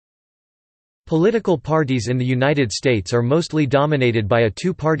Political parties in the United States are mostly dominated by a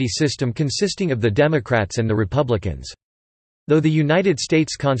two-party system consisting of the Democrats and the Republicans. Though the United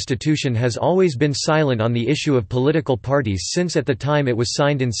States Constitution has always been silent on the issue of political parties since at the time it was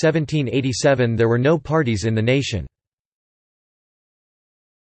signed in 1787 there were no parties in the nation.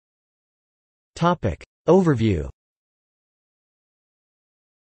 Overview.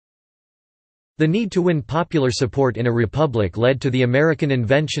 The need to win popular support in a republic led to the American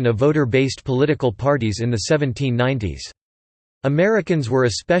invention of voter-based political parties in the 1790s. Americans were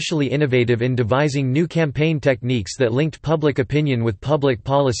especially innovative in devising new campaign techniques that linked public opinion with public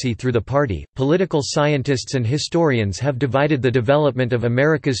policy through the party. Political scientists and historians have divided the development of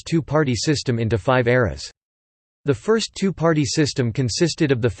America's two-party system into 5 eras. The first two-party system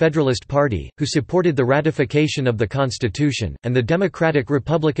consisted of the Federalist Party, who supported the ratification of the Constitution, and the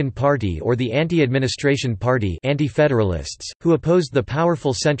Democratic-Republican Party or the Anti-Administration Party, Anti-Federalists, who opposed the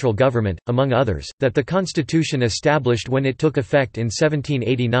powerful central government, among others, that the Constitution established when it took effect in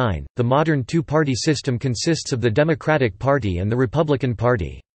 1789. The modern two-party system consists of the Democratic Party and the Republican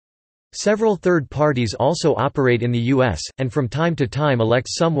Party. Several third parties also operate in the U.S., and from time to time elect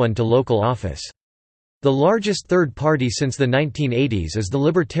someone to local office. The largest third party since the 1980s is the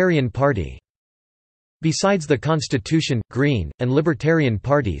Libertarian Party. Besides the Constitution, Green, and Libertarian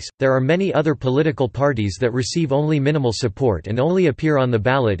parties, there are many other political parties that receive only minimal support and only appear on the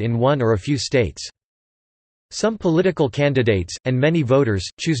ballot in one or a few states. Some political candidates, and many voters,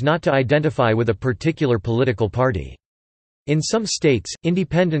 choose not to identify with a particular political party. In some states,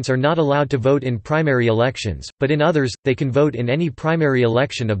 independents are not allowed to vote in primary elections, but in others, they can vote in any primary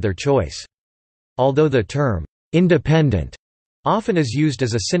election of their choice. Although the term, independent, often is used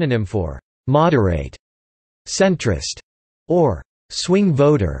as a synonym for moderate, centrist, or swing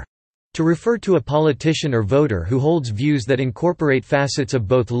voter, to refer to a politician or voter who holds views that incorporate facets of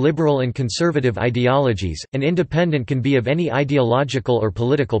both liberal and conservative ideologies, an independent can be of any ideological or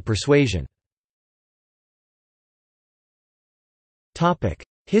political persuasion.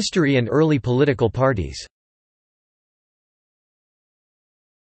 History and early political parties.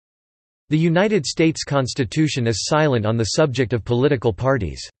 The United States Constitution is silent on the subject of political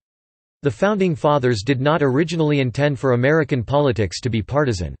parties. The Founding Fathers did not originally intend for American politics to be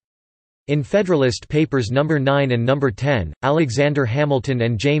partisan. In Federalist Papers No. 9 and No. 10, Alexander Hamilton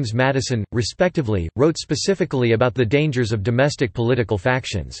and James Madison, respectively, wrote specifically about the dangers of domestic political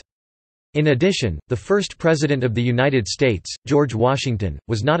factions. In addition, the first President of the United States, George Washington,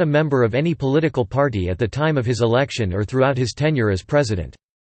 was not a member of any political party at the time of his election or throughout his tenure as president.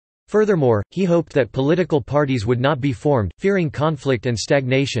 Furthermore, he hoped that political parties would not be formed, fearing conflict and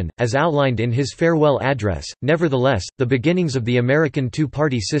stagnation, as outlined in his farewell address. Nevertheless, the beginnings of the American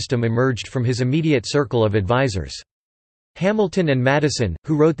two-party system emerged from his immediate circle of advisers. Hamilton and Madison,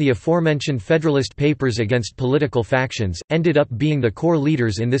 who wrote the aforementioned Federalist Papers against political factions, ended up being the core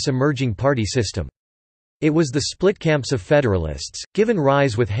leaders in this emerging party system. It was the split camps of Federalists, given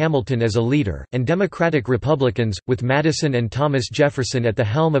rise with Hamilton as a leader, and Democratic Republicans, with Madison and Thomas Jefferson at the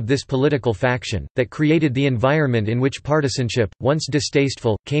helm of this political faction, that created the environment in which partisanship, once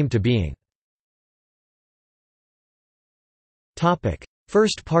distasteful, came to being.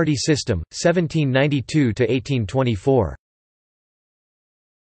 First party system, 1792–1824.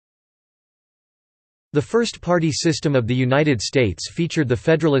 The first party system of the United States featured the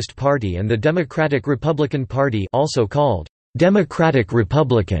Federalist Party and the Democratic-Republican Party, also called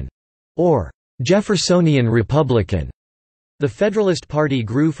Democratic-Republican or Jeffersonian Republican. The Federalist Party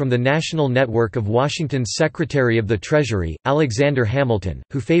grew from the national network of Washington's Secretary of the Treasury, Alexander Hamilton,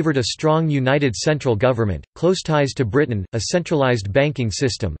 who favored a strong united central government, close ties to Britain, a centralized banking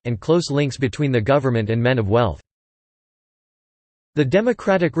system, and close links between the government and men of wealth. The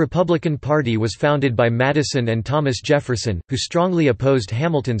Democratic-Republican Party was founded by Madison and Thomas Jefferson, who strongly opposed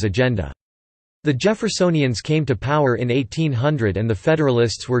Hamilton's agenda. The Jeffersonians came to power in 1800 and the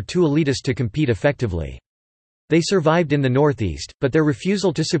Federalists were too elitist to compete effectively. They survived in the Northeast, but their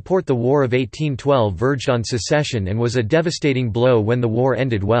refusal to support the War of 1812 verged on secession and was a devastating blow when the war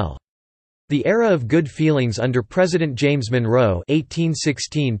ended well. The era of good feelings under President James Monroe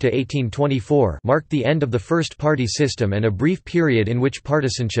 (1816–1824) marked the end of the first party system and a brief period in which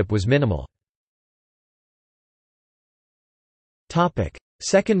partisanship was minimal. Topic: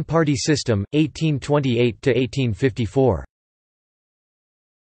 Second party system, 1828–1854.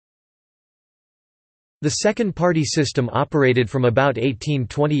 The second party system operated from about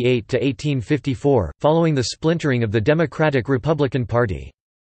 1828 to 1854, following the splintering of the Democratic-Republican Party.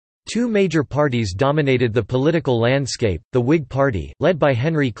 Two major parties dominated the political landscape, the Whig Party, led by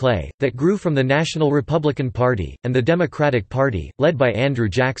Henry Clay, that grew from the National Republican Party, and the Democratic Party, led by Andrew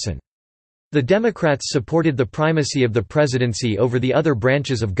Jackson. The Democrats supported the primacy of the presidency over the other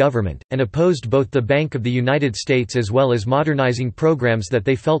branches of government, and opposed both the Bank of the United States as well as modernizing programs that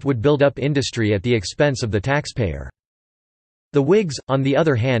they felt would build up industry at the expense of the taxpayer. The Whigs, on the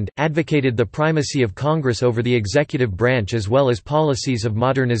other hand, advocated the primacy of Congress over the executive branch as well as policies of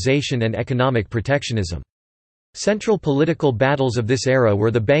modernization and economic protectionism. Central political battles of this era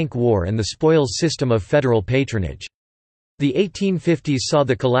were the Bank War and the spoils system of federal patronage. The 1850s saw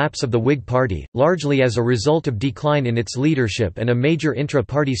the collapse of the Whig Party, largely as a result of decline in its leadership and a major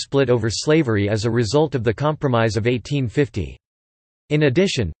intra-party split over slavery as a result of the Compromise of 1850. In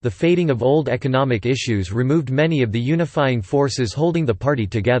addition, the fading of old economic issues removed many of the unifying forces holding the party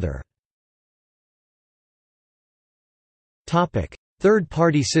together. Third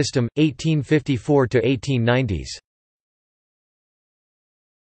party system, 1854 to 1890s.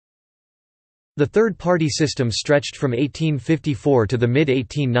 The third-party system stretched from 1854 to the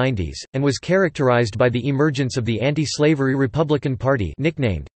mid-1890s, and was characterized by the emergence of the anti-slavery Republican Party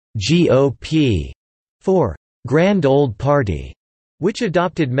nicknamed GOP for Grand Old Party, which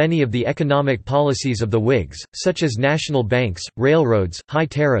adopted many of the economic policies of the Whigs, such as national banks, railroads, high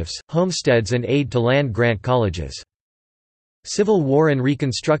tariffs, homesteads and aid to land-grant colleges. Civil War and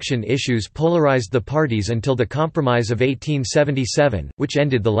Reconstruction issues polarized the parties until the Compromise of 1877, which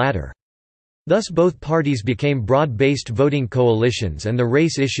ended the latter. Thus both parties became broad-based voting coalitions, and the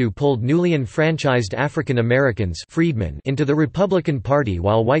race issue pulled newly enfranchised African Americans freedmen into the Republican Party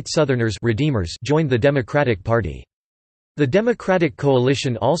while white Southerners redeemers joined the Democratic Party. The Democratic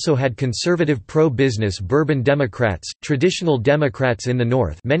coalition also had conservative pro-business Bourbon Democrats, traditional Democrats in the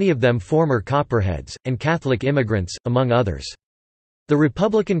North, many of them former Copperheads, and Catholic immigrants, among others. The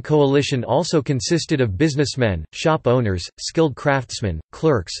Republican coalition also consisted of businessmen, shop owners, skilled craftsmen,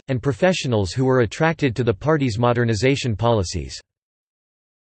 clerks, and professionals who were attracted to the party's modernization policies.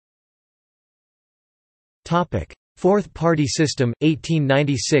 Fourth Party System,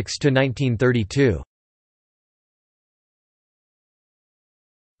 1896 to 1932.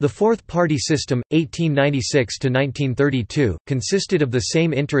 The Fourth Party System, 1896 to 1932, consisted of the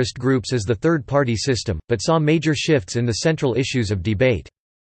same interest groups as the Third Party System, but saw major shifts in the central issues of debate.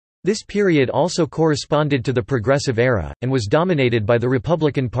 This period also corresponded to the Progressive Era, and was dominated by the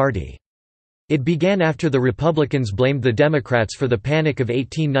Republican Party. It began after the Republicans blamed the Democrats for the Panic of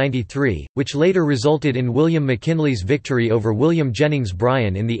 1893, which later resulted in William McKinley's victory over William Jennings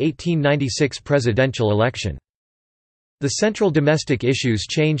Bryan in the 1896 presidential election. The central domestic issues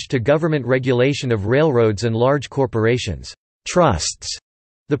changed to government regulation of railroads and large corporations, trusts,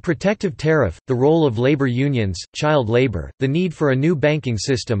 the protective tariff, the role of labor unions, child labor, the need for a new banking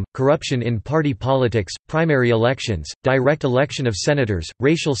system, corruption in party politics, primary elections, direct election of senators,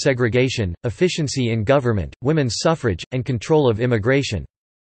 racial segregation, efficiency in government, women's suffrage, and control of immigration.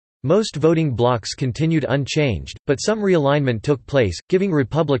 Most voting blocs continued unchanged, but some realignment took place, giving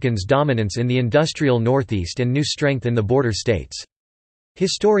Republicans dominance in the industrial Northeast and new strength in the border states.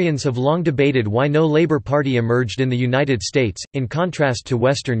 Historians have long debated why no Labour Party emerged in the United States, in contrast to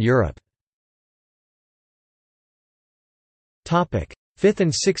Western Europe. Fifth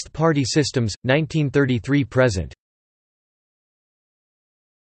and Sixth Party Systems, 1933–present.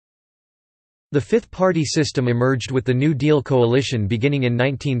 The Fifth Party System emerged with the New Deal coalition beginning in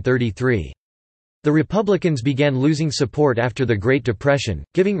 1933. The Republicans began losing support after the Great Depression,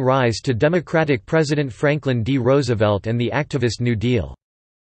 giving rise to Democratic President Franklin D. Roosevelt and the activist New Deal.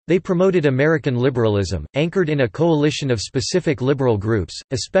 They promoted American liberalism, anchored in a coalition of specific liberal groups,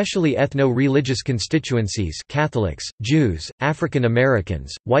 especially ethno-religious constituencies Catholics, Jews, African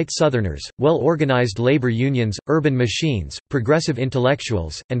Americans, white Southerners, well-organized labor unions, urban machines, progressive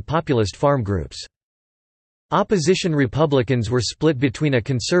intellectuals, and populist farm groups. Opposition Republicans were split between a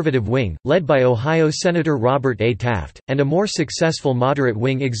conservative wing, led by Ohio Senator Robert A. Taft, and a more successful moderate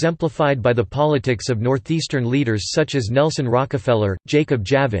wing exemplified by the politics of Northeastern leaders such as Nelson Rockefeller, Jacob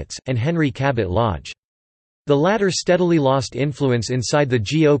Javits, and Henry Cabot Lodge. The latter steadily lost influence inside the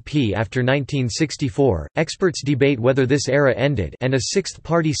GOP after 1964. Experts debate whether this era ended and a sixth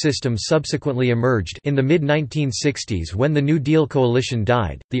party system subsequently emerged in the mid-1960s when the New Deal coalition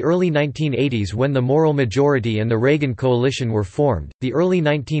died, the early 1980s when the Moral Majority and the Reagan coalition were formed, the early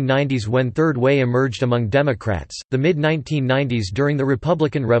 1990s when Third Way emerged among Democrats, the mid-1990s during the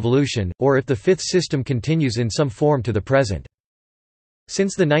Republican Revolution, or if the fifth system continues in some form to the present.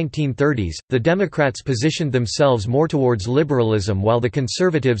 Since the 1930s, the Democrats positioned themselves more towards liberalism while the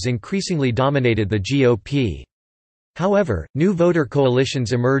conservatives increasingly dominated the GOP. However, new voter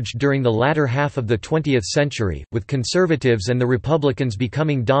coalitions emerged during the latter half of the 20th century, with conservatives and the Republicans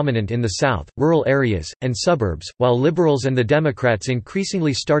becoming dominant in the South, rural areas, and suburbs, while liberals and the Democrats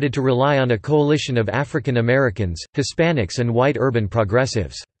increasingly started to rely on a coalition of African Americans, Hispanics and white urban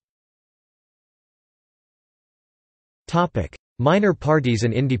progressives. Minor parties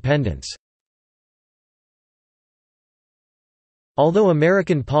and independents. Although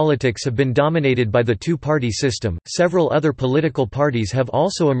American politics have been dominated by the two-party system, several other political parties have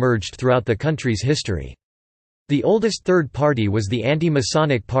also emerged throughout the country's history. The oldest third party was the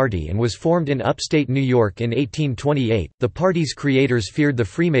Anti-Masonic Party and was formed in upstate New York in 1828. The party's creators feared the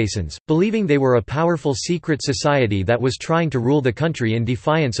Freemasons, believing they were a powerful secret society that was trying to rule the country in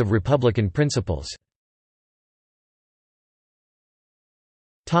defiance of Republican principles.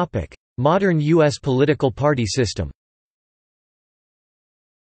 Modern U.S. political party system.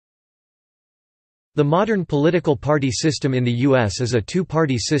 The modern political party system in the U.S. is a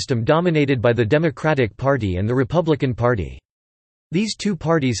two-party system dominated by the Democratic Party and the Republican Party. These two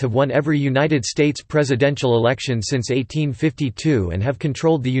parties have won every United States presidential election since 1852 and have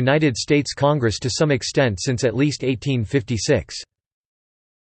controlled the United States Congress to some extent since at least 1856.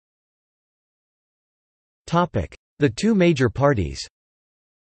 The two major parties.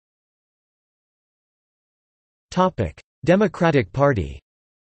 Democratic Party.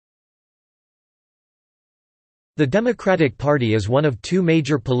 The Democratic Party is one of two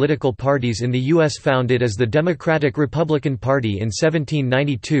major political parties in the U.S. founded as the Democratic-Republican Party in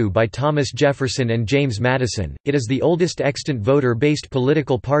 1792 by Thomas Jefferson and James Madison. It is the oldest extant voter-based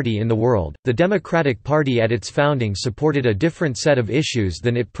political party in the world. The Democratic Party at its founding supported a different set of issues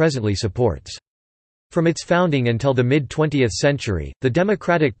than it presently supports. From its founding until the mid-20th century, the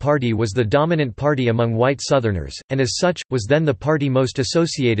Democratic Party was the dominant party among white Southerners, and as such, was then the party most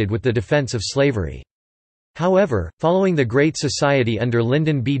associated with the defense of slavery. However, following the Great Society under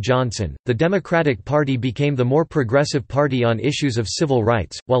Lyndon B. Johnson, the Democratic Party became the more progressive party on issues of civil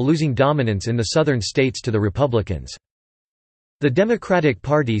rights, while losing dominance in the Southern states to the Republicans. The Democratic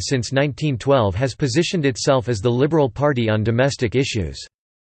Party since 1912 has positioned itself as the liberal party on domestic issues.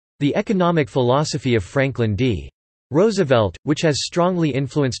 The economic philosophy of Franklin D. Roosevelt, which has strongly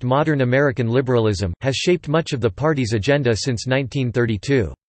influenced modern American liberalism, has shaped much of the party's agenda since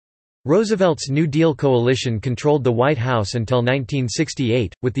 1932. Roosevelt's New Deal coalition controlled the White House until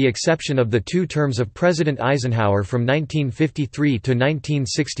 1968, with the exception of the 2 terms of President Eisenhower from 1953 to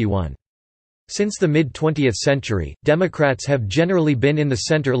 1961. Since the mid-20th century, Democrats have generally been in the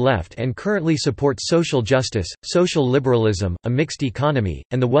center-left and currently support social justice, social liberalism, a mixed economy,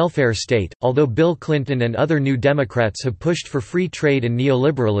 and the welfare state, although Bill Clinton and other New Democrats have pushed for free trade and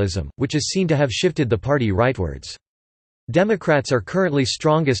neoliberalism, which is seen to have shifted the party rightwards. Democrats are currently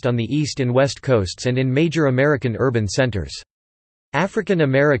strongest on the East and West Coasts and in major American urban centers. African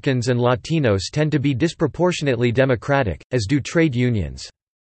Americans and Latinos tend to be disproportionately Democratic, as do trade unions.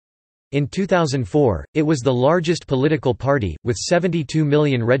 In 2004, it was the largest political party, with 72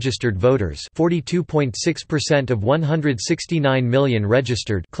 million registered voters, 42.6% of 169 million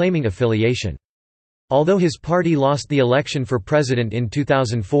registered, claiming affiliation. Although his party lost the election for president in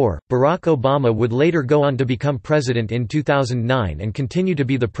 2004, Barack Obama would later go on to become president in 2009 and continue to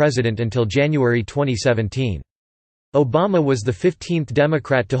be the president until January 2017. Obama was the 15th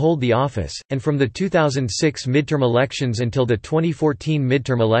Democrat to hold the office, and from the 2006 midterm elections until the 2014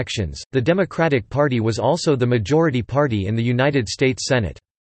 midterm elections, the Democratic Party was also the majority party in the United States Senate.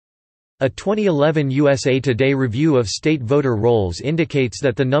 A 2011 USA Today review of state voter rolls indicates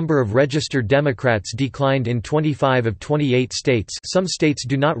that the number of registered Democrats declined in 25 of 28 states. Some states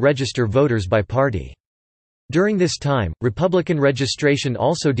do not register voters by party. During this time, Republican registration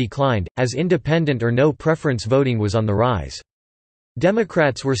also declined, as independent or no preference voting was on the rise.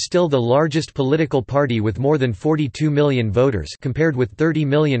 Democrats were still the largest political party with more than 42 million voters compared with 30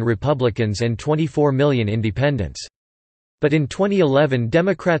 million Republicans and 24 million independents. But in 2011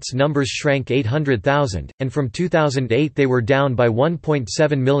 Democrats' numbers shrank 800,000, and from 2008 they were down by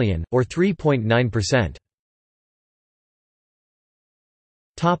 1.7 million, or 3.9%.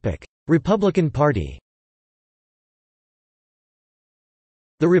 Republican Party.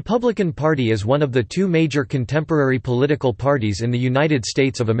 The Republican Party is one of the 2 major contemporary political parties in the United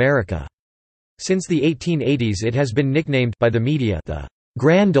States of America. Since the 1880s it has been nicknamed by the media the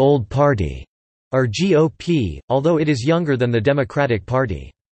Grand Old Party, or GOP, although it is younger than the Democratic Party.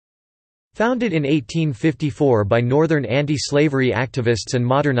 Founded in 1854 by Northern anti-slavery activists and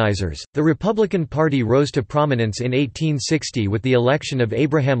modernizers, the Republican Party rose to prominence in 1860 with the election of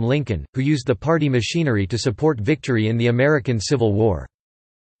Abraham Lincoln, who used the party machinery to support victory in the American Civil War.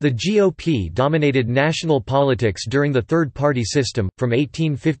 The GOP dominated national politics during the third-party system, from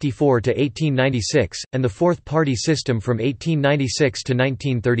 1854 to 1896, and the fourth-party system from 1896 to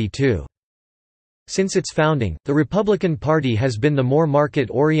 1932. Since its founding, the Republican Party has been the more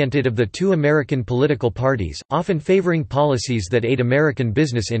market-oriented of the two American political parties, often favoring policies that aid American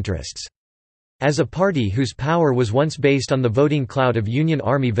business interests. As a party whose power was once based on the voting clout of Union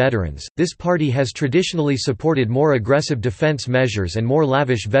Army veterans, this party has traditionally supported more aggressive defense measures and more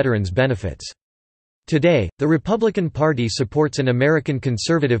lavish veterans' benefits. Today, the Republican Party supports an American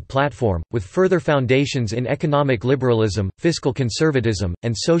conservative platform, with further foundations in economic liberalism, fiscal conservatism,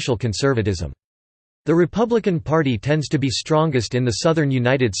 and social conservatism. The Republican Party tends to be strongest in the southern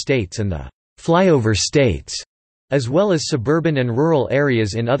United States and the flyover states, as well as suburban and rural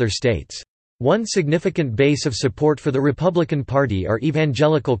areas in other states. One significant base of support for the Republican Party are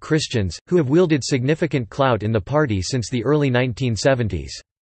evangelical Christians, who have wielded significant clout in the party since the early 1970s.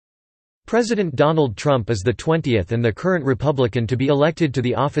 President Donald Trump is the 20th and the current Republican to be elected to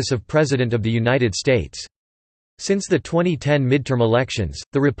the office of President of the United States. Since the 2010 midterm elections,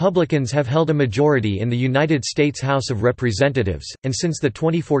 the Republicans have held a majority in the United States House of Representatives, and since the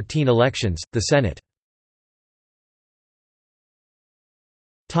 2014 elections, the Senate.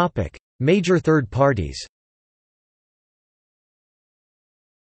 Major third parties.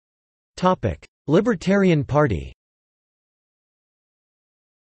 Libertarian Party.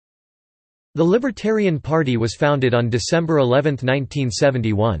 The Libertarian Party was founded on December 11,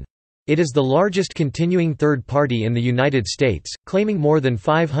 1971. It is the largest continuing third party in the United States, claiming more than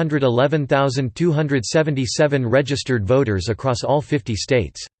 511,277 registered voters across all 50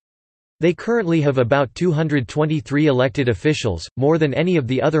 states. They currently have about 223 elected officials, more than any of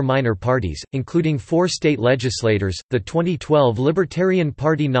the other minor parties, including 4 state legislators. The 2012 Libertarian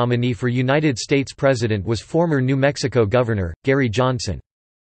Party nominee for United States President was former New Mexico Governor, Gary Johnson.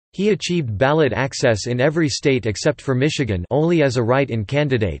 He achieved ballot access in every state except for Michigan, only as a write-in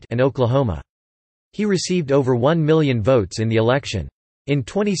candidate, and Oklahoma. He received over 1 million votes in the election. In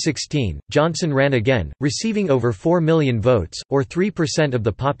 2016, Johnson ran again, receiving over 4 million votes, or 3% of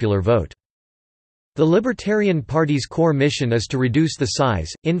the popular vote. The Libertarian Party's core mission is to reduce the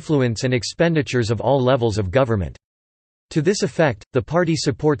size, influence and expenditures of all levels of government. To this effect, the party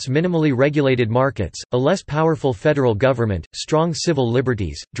supports minimally regulated markets, a less powerful federal government, strong civil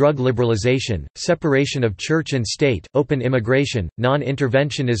liberties, drug liberalization, separation of church and state, open immigration,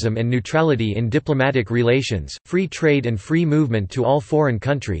 non-interventionism and neutrality in diplomatic relations, free trade and free movement to all foreign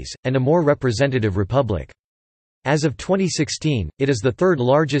countries, and a more representative republic. As of 2016, it is the third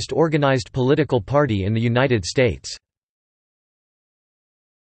largest organized political party in the United States.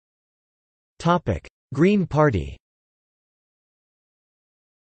 Green Party.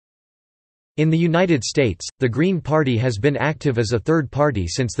 In the United States, the Green Party has been active as a third party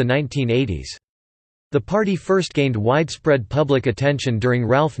since the 1980s. The party first gained widespread public attention during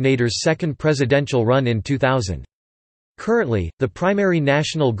Ralph Nader's second presidential run in 2000. Currently, the primary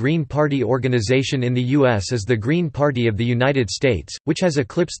national Green Party organization in the U.S. is the Green Party of the United States, which has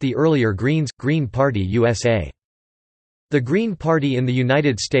eclipsed the earlier Greens, Green Party USA. The Green Party in the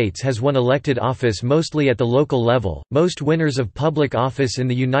United States has won elected office mostly at the local level. Most winners of public office in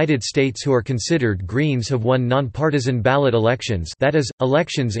the United States who are considered Greens have won nonpartisan ballot elections, that is,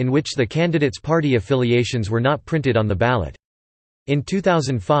 elections in which the candidates' party affiliations were not printed on the ballot. In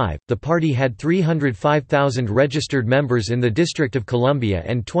 2005, the party had 305,000 registered members in the District of Columbia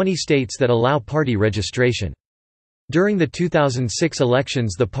and 20 states that allow party registration. During the 2006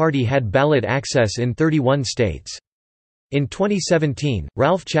 elections, the party had ballot access in 31 states. In 2017,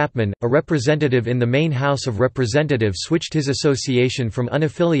 Ralph Chapman, a representative in the Maine House of Representatives, switched his association from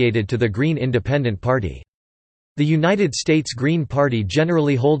unaffiliated to the Green Independent Party. The United States Green Party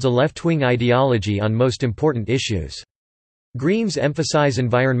generally holds a left-wing ideology on most important issues. Greens emphasize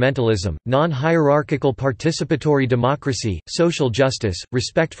environmentalism, non-hierarchical participatory democracy, social justice,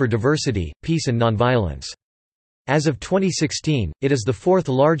 respect for diversity, peace and nonviolence. As of 2016, it is the fourth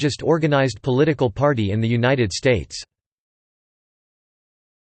largest organized political party in the United States.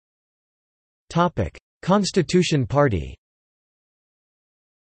 Constitution Party.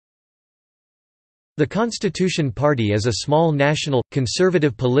 The Constitution Party is a small national,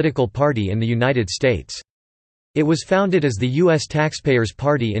 conservative political party in the United States. It was founded as the U.S. Taxpayers'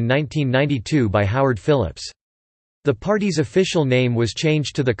 Party in 1992 by Howard Phillips. The party's official name was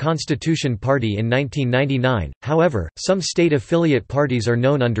changed to the Constitution Party in 1999, however, some state affiliate parties are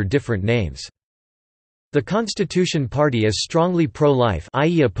known under different names. The Constitution Party is strongly pro-life,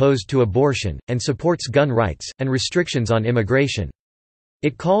 i.e. opposed to abortion, and supports gun rights, and restrictions on immigration.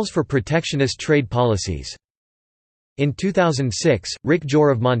 It calls for protectionist trade policies. In 2006, Rick Jor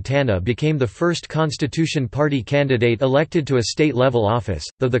of Montana became the first Constitution Party candidate elected to a state-level office,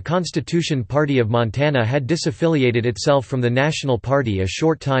 though the Constitution Party of Montana had disaffiliated itself from the National Party a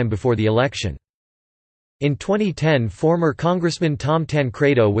short time before the election. In 2010, former Congressman Tom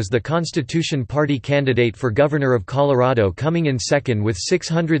Tancredo was the Constitution Party candidate for governor of Colorado, coming in second with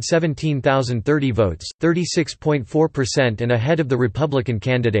 617,030 votes, 36.4%, and ahead of the Republican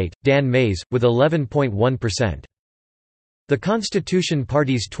candidate, Dan Mays, with 11.1%. The Constitution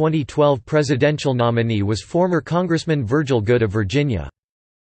Party's 2012 presidential nominee was former Congressman Virgil Goode of Virginia.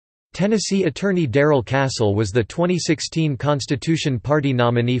 Tennessee attorney Darrell Castle was the 2016 Constitution Party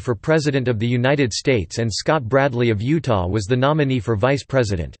nominee for President of the United States, and Scott Bradley of Utah was the nominee for Vice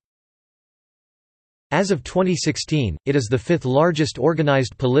President. As of 2016, it is the fifth largest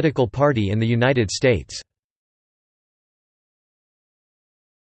organized political party in the United States.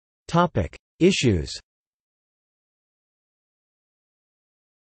 Issues.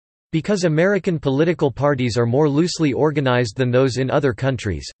 Because American political parties are more loosely organized than those in other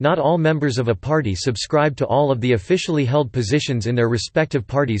countries, not all members of a party subscribe to all of the officially held positions in their respective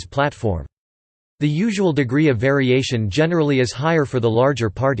party's platform. The usual degree of variation generally is higher for the larger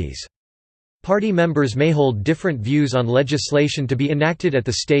parties. Party members may hold different views on legislation to be enacted at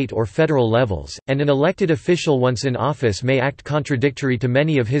the state or federal levels, and an elected official once in office may act contradictory to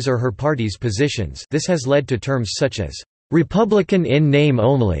many of his or her party's positions. This has led to terms such as Republican in name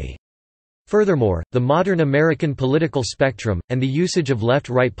only. Furthermore, the modern American political spectrum, and the usage of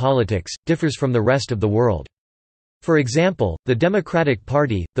left-right politics, differs from the rest of the world. For example, the Democratic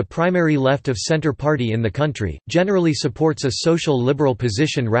Party, the primary left-of-center party in the country, generally supports a social liberal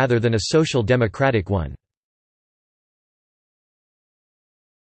position rather than a social democratic one.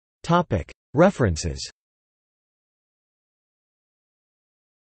 References.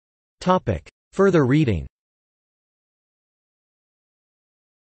 Further reading.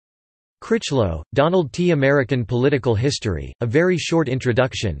 Critchlow, Donald T. American Political History, A Very Short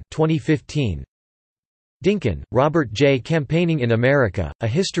Introduction 2015. Dinkin, Robert J. Campaigning in America, A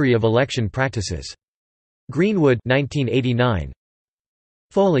History of Election Practices. Greenwood 1989.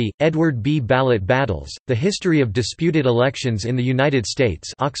 Foley, Edward B. Ballot Battles, The History of Disputed Elections in the United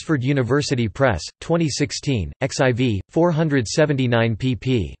States, Oxford University Press, 2016, XIV, 479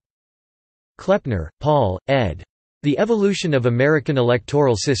 pp. Klepner, Paul, ed. The Evolution of American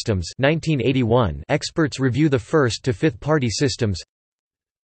Electoral Systems 1981. Experts review the first to fifth party systems.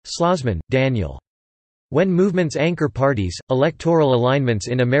 Schlossman, Daniel. When Movements Anchor Parties, Electoral Alignments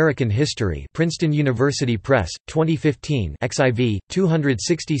in American History, Princeton University Press, 2015, XIV,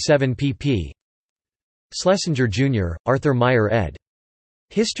 267 pp. Schlesinger, Jr., Arthur Meyer ed.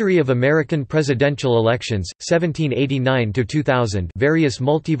 History of American Presidential Elections, 1789–2000, various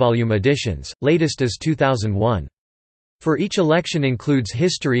multivolume editions, latest as 2001. For each election includes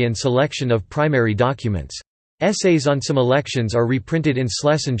history and selection of primary documents. Essays on some elections are reprinted in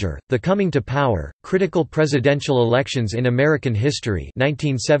Schlesinger, The Coming to Power, Critical Presidential Elections in American History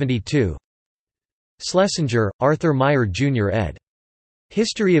 1972. Schlesinger, Arthur Meyer, Jr. ed.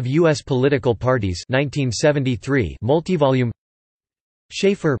 History of U.S. Political Parties 1973, multivolume.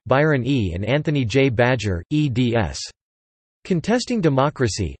 Schaeffer, Byron E. and Anthony J. Badger, eds. Contesting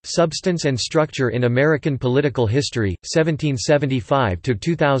Democracy, Substance and Structure in American Political History,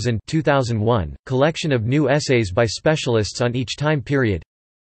 1775–2000 2001, collection of new essays by specialists on each time period.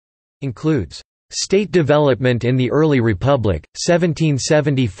 Includes, "State Development in the Early Republic,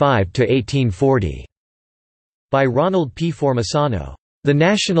 1775–1840", by Ronald P. Formisano. The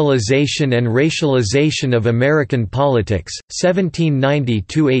Nationalization and Racialization of American Politics,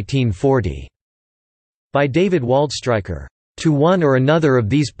 1790–1840", by David Waldstreicher. To one or another of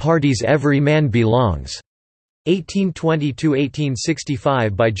these parties every man belongs,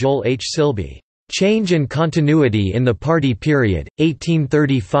 1820–1865, by Joel H. Silby. Change and Continuity in the Party Period,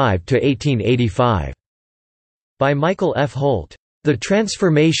 1835–1885, by Michael F. Holt. The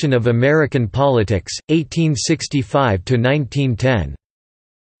Transformation of American Politics, 1865–1910,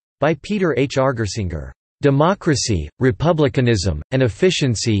 by Peter H. Argersinger. Democracy, Republicanism, and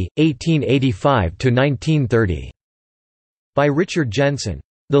Efficiency, 1885–1930, by Richard Jensen.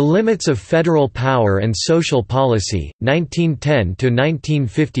 The Limits of Federal Power and Social Policy,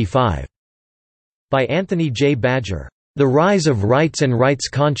 1910–1955, by Anthony J. Badger. The Rise of Rights and Rights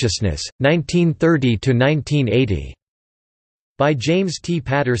Consciousness, 1930–1980, by James T.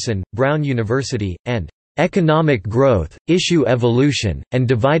 Patterson, Brown University, and Economic Growth, Issue Evolution, and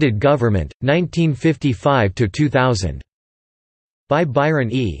Divided Government, 1955–2000, by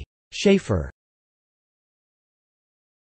Byron E. Schaeffer.